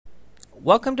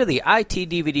Welcome to the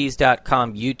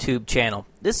itdvds.com YouTube channel.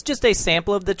 This is just a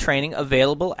sample of the training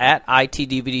available at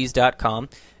itdvds.com.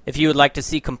 If you would like to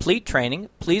see complete training,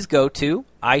 please go to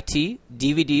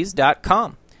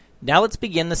itdvds.com. Now let's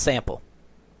begin the sample.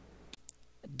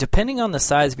 Depending on the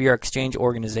size of your Exchange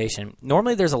organization,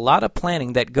 normally there's a lot of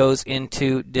planning that goes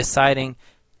into deciding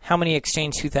how many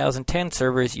Exchange 2010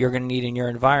 servers you're going to need in your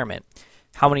environment,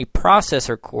 how many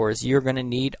processor cores you're going to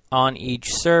need on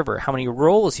each server, how many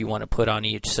roles you want to put on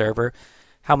each server,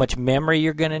 how much memory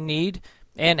you're going to need,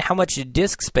 and how much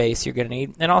disk space you're going to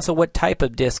need, and also what type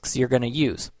of disks you're going to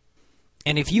use.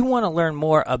 And if you want to learn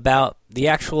more about the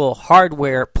actual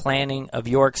hardware planning of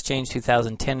your Exchange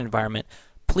 2010 environment,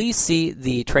 please see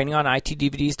the training on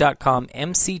itdvds.com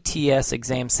MCTS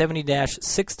Exam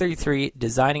 70-633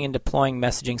 Designing and Deploying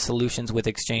Messaging Solutions with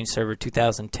Exchange Server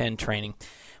 2010 training.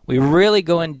 We really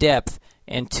go in depth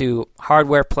into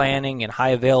hardware planning and high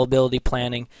availability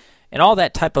planning and all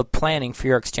that type of planning for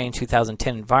your Exchange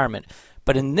 2010 environment.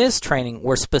 But in this training,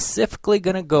 we're specifically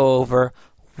going to go over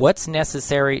what's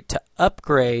necessary to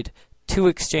upgrade to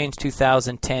Exchange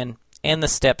 2010 and the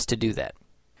steps to do that.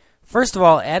 First of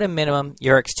all, at a minimum,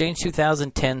 your Exchange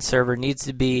 2010 server needs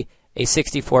to be a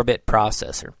 64-bit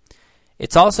processor.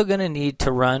 It's also going to need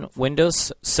to run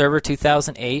Windows Server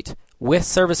 2008 with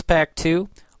Service Pack 2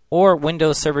 or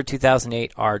Windows Server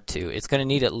 2008 R2. It's going to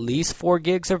need at least 4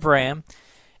 gigs of RAM.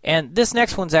 And this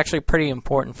next one's actually pretty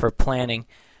important for planning.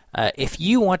 If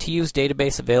you want to use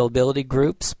database availability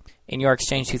groups in your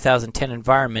Exchange 2010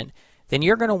 environment, then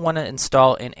you're going to want to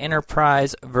install an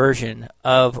enterprise version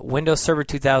of Windows Server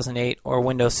 2008 or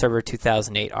Windows Server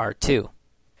 2008 R2.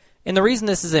 And the reason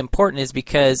this is important is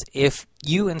because if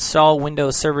you install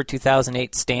Windows Server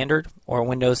 2008 Standard or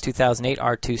Windows 2008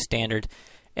 R2 Standard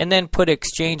and then put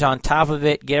Exchange on top of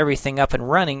it, get everything up and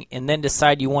running, and then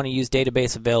decide you want to use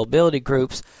database availability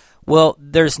groups, well,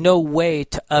 there's no way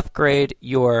to upgrade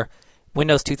your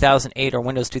Windows 2008 or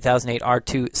Windows 2008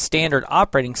 R2 Standard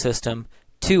operating system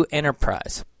to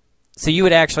Enterprise. So you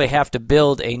would actually have to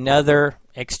build another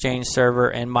Exchange server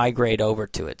and migrate over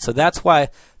to it. So that's why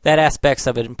that aspects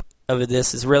of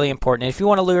this is really important. And if you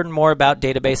want to learn more about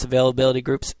database availability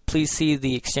groups, please see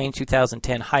the Exchange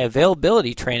 2010 High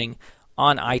Availability training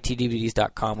on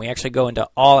itdvds.com. We actually go into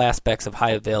all aspects of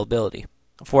high availability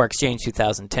for Exchange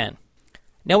 2010.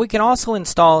 Now we can also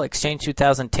install Exchange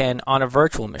 2010 on a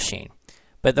virtual machine,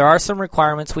 but there are some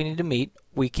requirements we need to meet.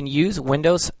 We can use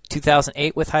Windows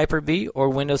 2008 with Hyper-V or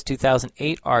Windows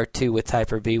 2008 R2 with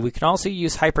Hyper-V. We can also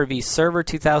use Hyper-V Server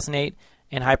 2008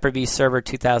 and Hyper-V Server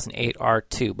 2008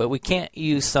 R2, but we can't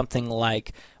use something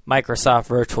like Microsoft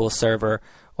Virtual Server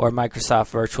or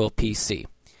Microsoft Virtual PC.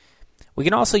 We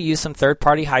can also use some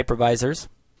third-party hypervisors,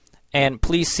 and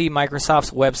please see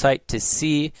Microsoft's website to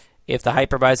see if the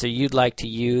hypervisor you'd like to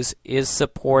use is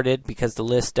supported, because the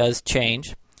list does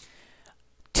change.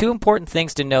 Two important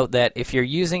things to note: that if you're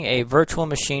using a virtual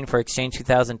machine for Exchange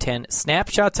 2010,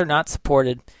 snapshots are not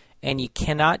supported and you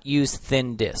cannot use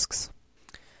thin disks.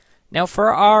 Now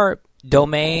for our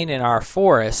domain and our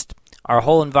forest, our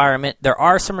whole environment, there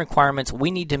are some requirements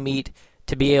we need to meet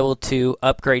to be able to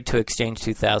upgrade to Exchange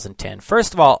 2010.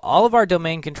 First of all of our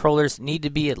domain controllers need to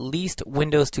be at least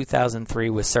Windows 2003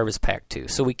 with Service Pack 2.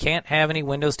 So we can't have any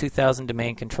Windows 2000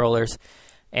 domain controllers,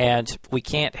 and we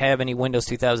can't have any Windows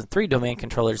 2003 domain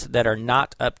controllers that are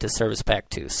not up to Service Pack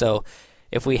 2. So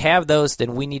if we have those,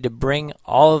 then we need to bring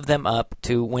all of them up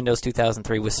to Windows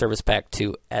 2003 with Service Pack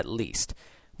 2 at least.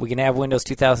 We can have Windows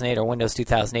 2008 or Windows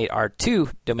 2008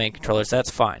 R2 domain controllers,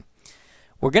 that's fine.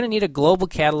 We're going to need a global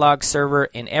catalog server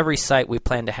in every site we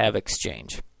plan to have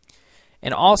Exchange.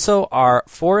 And also our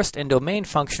forest and domain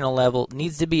functional level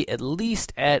needs to be at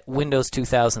least at Windows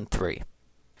 2003.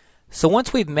 So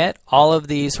once we've met all of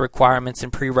these requirements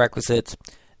and prerequisites,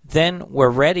 then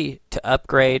we're ready to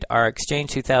upgrade our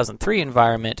Exchange 2003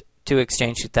 environment to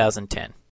Exchange 2010.